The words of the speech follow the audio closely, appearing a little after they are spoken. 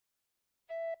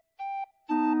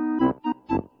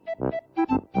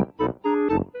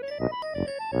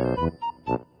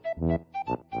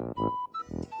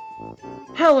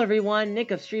Hello everyone,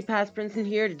 Nick of StreetPass Princeton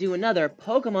here to do another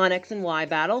Pokemon X and Y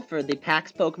battle for the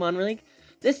PAX Pokemon League.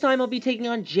 This time I'll be taking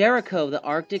on Jericho, the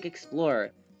Arctic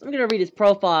Explorer. So I'm going to read his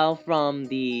profile from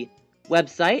the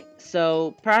website.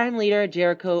 So, Prime Leader,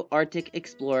 Jericho, Arctic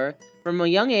Explorer. From a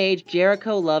young age,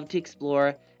 Jericho loved to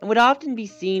explore and would often be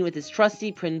seen with his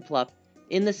trusty Prinplup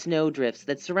in the snowdrifts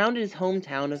that surrounded his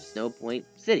hometown of Snow Point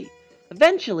City.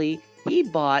 Eventually, he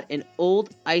bought an old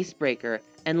icebreaker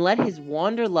and let his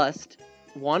wanderlust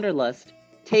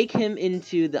take him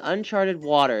into the uncharted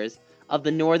waters of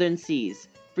the northern seas.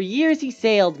 For years he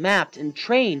sailed, mapped, and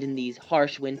trained in these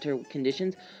harsh winter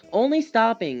conditions, only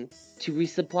stopping to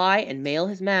resupply and mail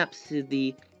his maps to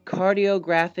the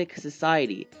Cartographic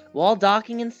Society. While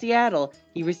docking in Seattle,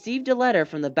 he received a letter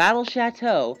from the Battle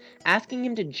Chateau asking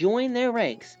him to join their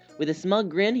ranks. With a smug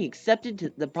grin, he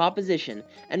accepted the proposition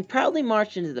and proudly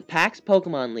marched into the PAX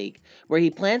Pokemon League, where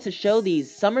he plans to show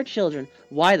these summer children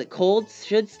why the cold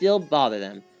should still bother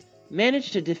them.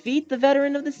 Manage to defeat the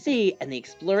Veteran of the Sea, and the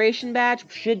Exploration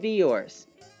Badge should be yours.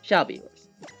 Shall be yours.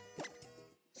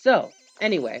 So,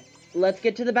 anyway, let's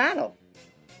get to the battle.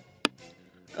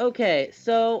 Okay,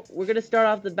 so we're going to start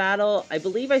off the battle. I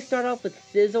believe I start off with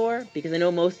Scizor, because I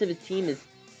know most of his team is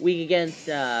weak against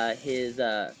his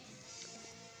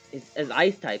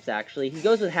ice types, actually. He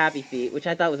goes with Happy Feet, which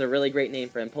I thought was a really great name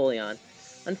for Empoleon.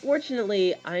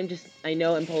 Unfortunately, I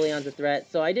know Empoleon's a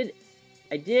threat, so I did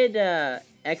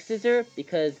X-Scissor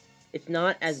because it's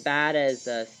not as bad as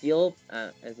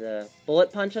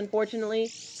Bullet Punch,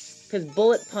 unfortunately. Because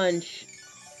Bullet Punch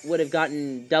would have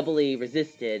gotten doubly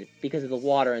resisted because of the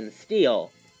water and the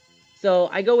steel. So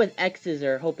I go with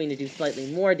X-Scissor, hoping to do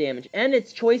slightly more damage, and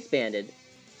it's Choice Banded.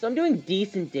 So I'm doing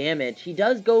decent damage. He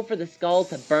does go for the skull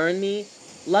to burn me.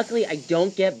 Luckily, I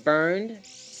don't get burned,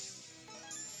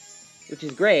 which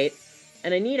is great.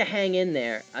 And I need to hang in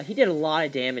there. He did a lot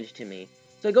of damage to me.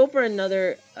 So I go for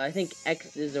another, I think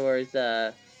X-Scissor's,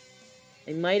 I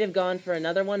might have gone for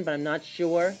another one, but I'm not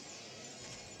sure.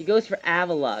 He goes for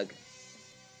Avalugg.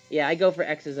 Yeah, I go for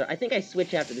X-Scissor. I think I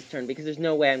switch after this turn because there's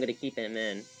no way I'm going to keep him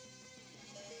in.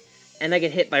 And I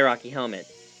get hit by Rocky Helmet.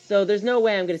 So there's no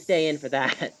way I'm going to stay in for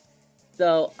that.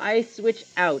 So I switch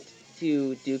out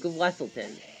to Duke of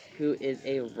Wesselton, who is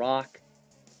a rock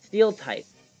steel type.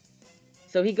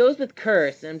 So he goes with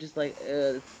Curse, and I'm just like,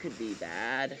 this could be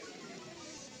bad.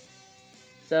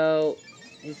 So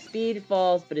his speed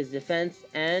falls, but his defense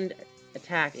and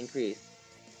attack increase.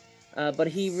 But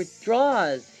he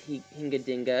withdraws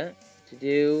Hingadinga to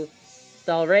do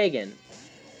Stalragan.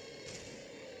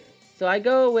 So I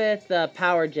go with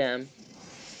Power Gem,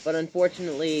 but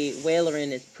unfortunately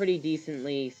Wailerin is pretty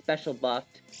decently special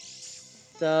buffed.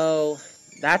 So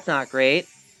that's not great.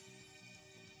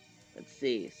 Let's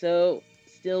see. So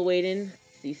still waiting.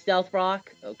 See Stealth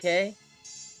Rock. Okay.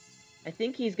 I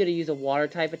think he's going to use a water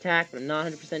type attack, but I'm not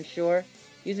 100% sure.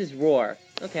 Uses Roar.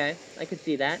 Okay, I could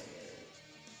see that.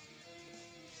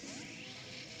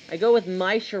 I go with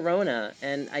my Sharona,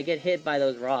 and I get hit by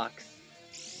those rocks.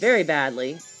 Very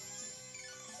badly.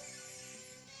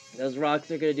 Those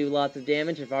rocks are going to do lots of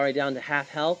damage. I'm already down to half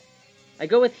health. I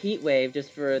go with Heat Wave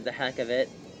just for the heck of it.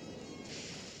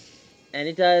 And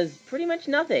it does pretty much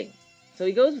nothing. So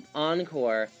he goes with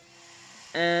Encore.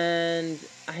 And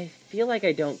I feel like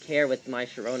I don't care with my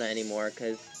Sharona anymore,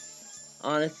 because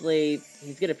honestly,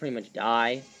 he's going to pretty much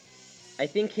die. I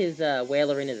think his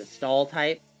Wailerin is a stall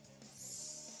type.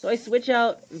 So I switch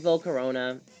out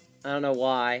Volcarona. I don't know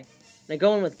why. And I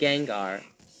go in with Gengar.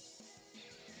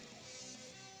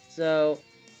 So,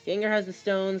 Gengar has the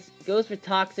stones, goes for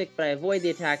Toxic, but I avoid the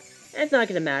attack. And it's not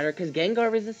going to matter, because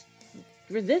Gengar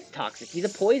resists Toxic. He's a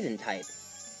poison type.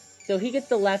 So he gets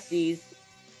the lefties.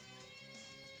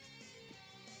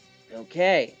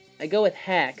 Okay, I go with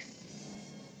Hex.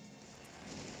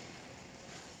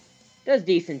 Does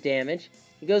decent damage.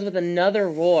 He goes with another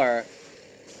Roar.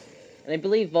 And I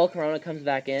believe Volcarona comes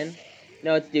back in.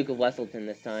 No, it's Duke of Wesselton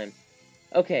this time.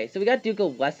 Okay, so we got Duke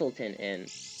of Wesselton in.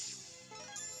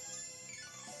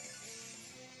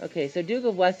 Okay, so Duke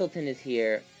of Wesselton is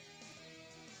here.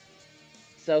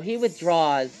 So he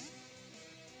withdraws.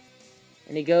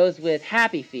 And he goes with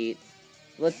Happy Feet.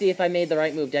 Let's see if I made the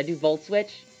right move. Did I do Volt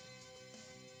Switch?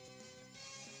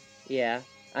 Yeah.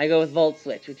 I go with Volt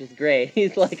Switch, which is great.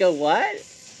 He's like, a what?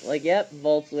 Like, yep,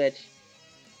 Volt Switch.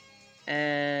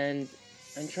 And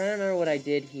I'm trying to remember what I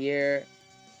did here.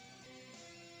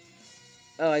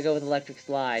 Oh, I go with Electric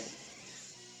Slide.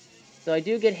 So I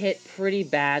do get hit pretty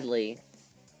badly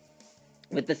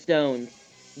with the stones.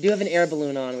 I do have an air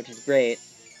balloon on, which is great.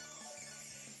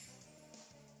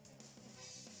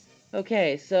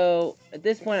 Okay, so at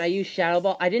this point I use Shadow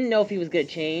Ball. I didn't know if he was going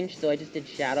to change, so I just did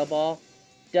Shadow Ball.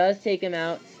 does take him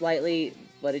out slightly,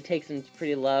 but it takes him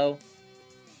pretty low.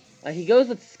 He goes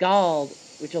with Scald,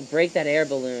 which will break that air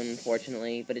balloon,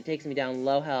 unfortunately, but it takes me down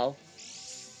low health.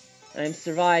 And I'm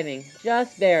surviving,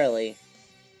 just barely.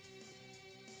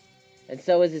 And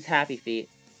so is his Happy Feet.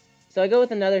 So I go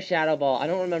with another Shadow Ball. I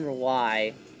don't remember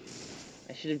why.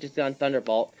 I should have just gone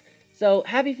Thunderbolt. So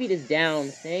Happy Feet is down.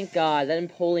 Thank God. That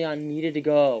Empoleon needed to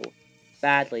go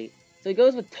badly. So he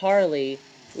goes with Tarly,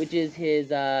 which is his,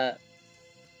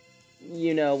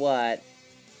 you know what.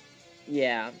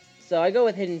 Yeah. So I go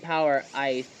with Hidden Power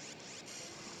Ice.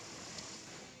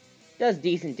 Does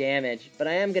decent damage, but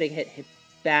I am going to get hit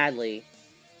badly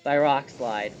by Rock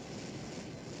Slide.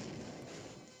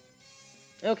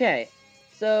 Okay,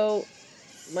 so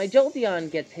my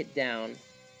Jolteon gets hit down.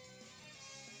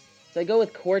 So I go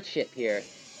with Courtship here.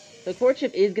 So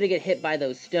Courtship is going to get hit by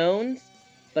those stones,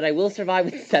 but I will survive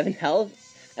with 7 health.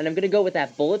 And I'm going to go with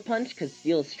that Bullet Punch, because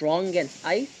Steel is strong against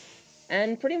Ice.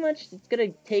 And pretty much, it's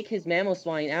going to take his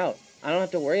Mamoswine out. I don't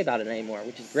have to worry about it anymore,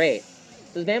 which is great.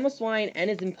 So his Mamoswine and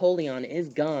his Empoleon is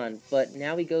gone, but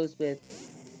now he goes with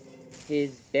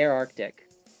his Bear Arctic.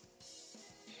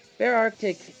 Bear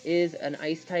Arctic is an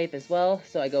Ice type as well,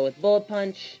 so I go with Bullet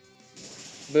Punch.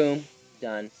 Boom.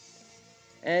 Done.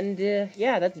 And,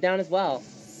 yeah, that's down as well.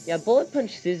 Yeah, Bullet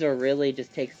Punch Scissor really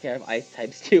just takes care of Ice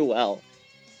types too well.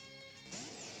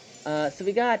 So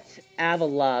we got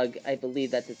Avalugg, I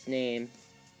believe that's its name.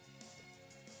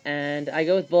 And I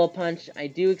go with Bullet Punch. I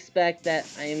do expect that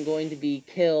I am going to be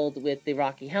killed with the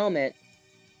Rocky Helmet.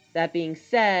 That being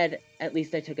said, at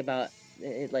least I took about,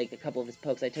 like, a couple of his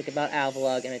pokes. I took about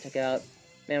Avalugg, and I took out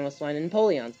Mamoswine, and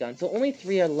Empoleon's gone. So only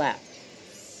 3 are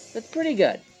left. That's pretty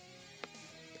good.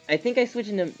 I think I switched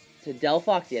him to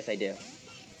Delphox. Yes, I do.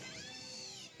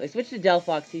 If I switch to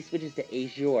Delphox, he switches to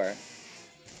Azure.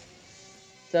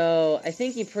 So I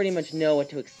think you pretty much know what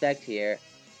to expect here.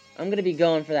 I'm going to be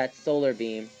going for that Solar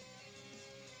Beam.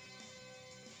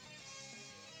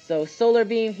 So Solar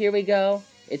Beam, here we go.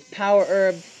 It's Power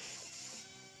Herb.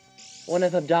 One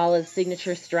of Abdallah's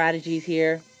signature strategies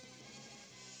here.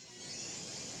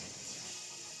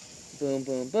 Boom,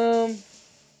 boom, boom.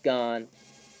 Gone.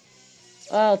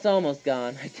 Oh, it's almost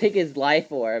gone. I take his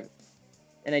Life Orb.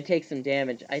 And I take some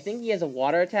damage. I think he has a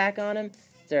water attack on him.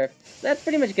 Surf. That's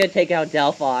pretty much gonna take out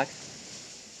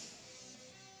Delphox.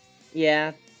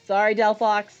 Yeah. Sorry,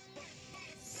 Delphox.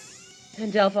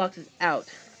 And Delphox is out.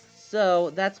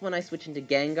 So, that's when I switch into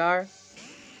Gengar.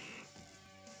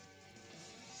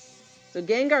 So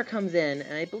Gengar comes in,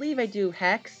 and I believe I do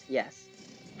Hex. Yes.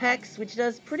 Hex, which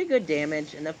does pretty good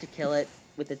damage, enough to kill it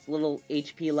with its little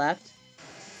HP left.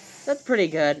 That's pretty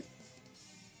good.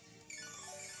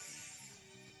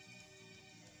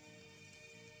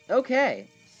 Okay.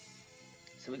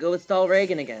 So we go with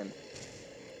Stahlragen again.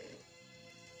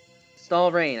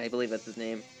 Stahlrain, I believe that's his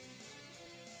name.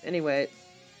 Anyway,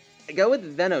 I go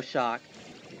with Venoshock.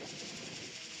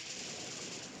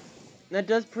 That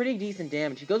does pretty decent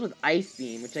damage. He goes with Ice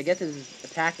Beam, which I guess is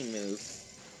his attacking move.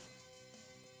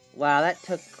 Wow, that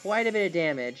took quite a bit of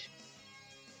damage.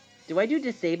 Do I do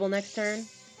Disable next turn?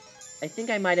 I think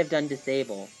I might have done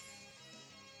Disable.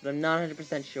 But I'm not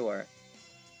 100% sure.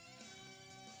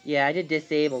 Yeah, I did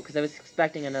Disable, because I was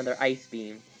expecting another Ice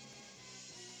Beam.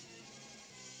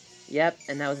 Yep,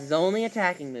 and that was his only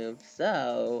attacking move,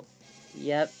 so...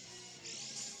 Yep.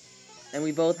 And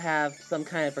we both have some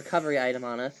kind of recovery item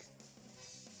on us.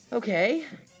 Okay.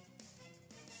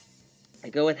 I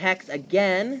go with Hex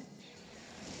again.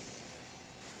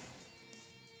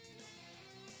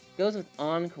 Goes with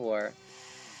Encore.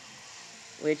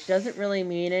 Which doesn't really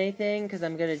mean anything, because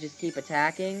I'm gonna just keep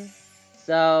attacking.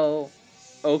 So...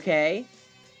 Okay.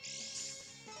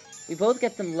 We both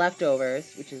get some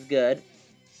leftovers, which is good.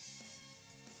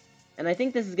 And I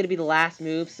think this is going to be the last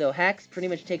move, so Hex pretty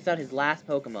much takes out his last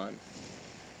Pokemon.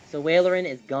 So Wailerin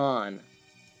is gone.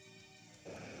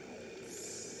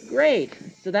 Great!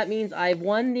 So that means I've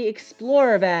won the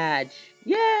Explorer Badge!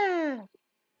 Yeah!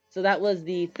 So that was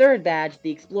the 3rd badge,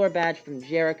 the Explorer Badge from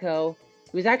Jericho.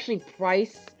 It was actually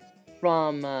Price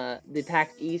from the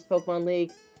PAX East Pokemon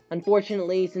League.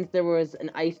 Unfortunately, since there was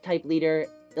an Ice-type leader,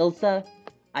 Ilsa,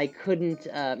 I couldn't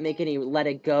make any Let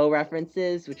It Go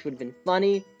references, which would have been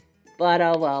funny. But,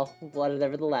 oh well,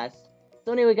 nevertheless.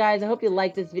 So anyway, guys, I hope you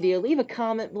liked this video. Leave a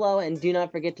comment below, and do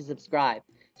not forget to subscribe.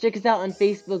 Check us out on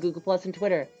Facebook, Google+, and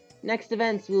Twitter. Next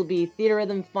events will be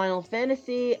Theatrhythm Final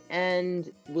Fantasy, and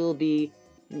will be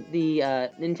the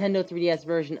Nintendo 3DS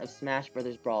version of Smash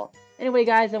Bros. Brawl. Anyway,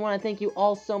 guys, I want to thank you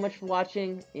all so much for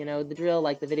watching. You know, the drill,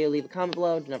 like the video, leave a comment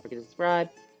below, do not forget to subscribe.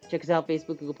 Check us out,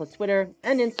 Facebook, Google+, Twitter,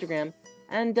 and Instagram.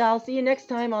 And I'll see you next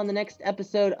time on the next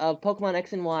episode of Pokemon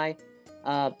X and Y.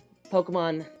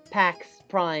 Pokemon PAX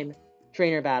Prime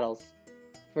trainer battles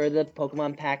for the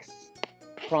Pokemon PAX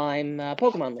Prime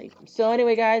Pokemon League. So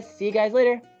anyway, guys, see you guys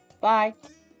later. Bye.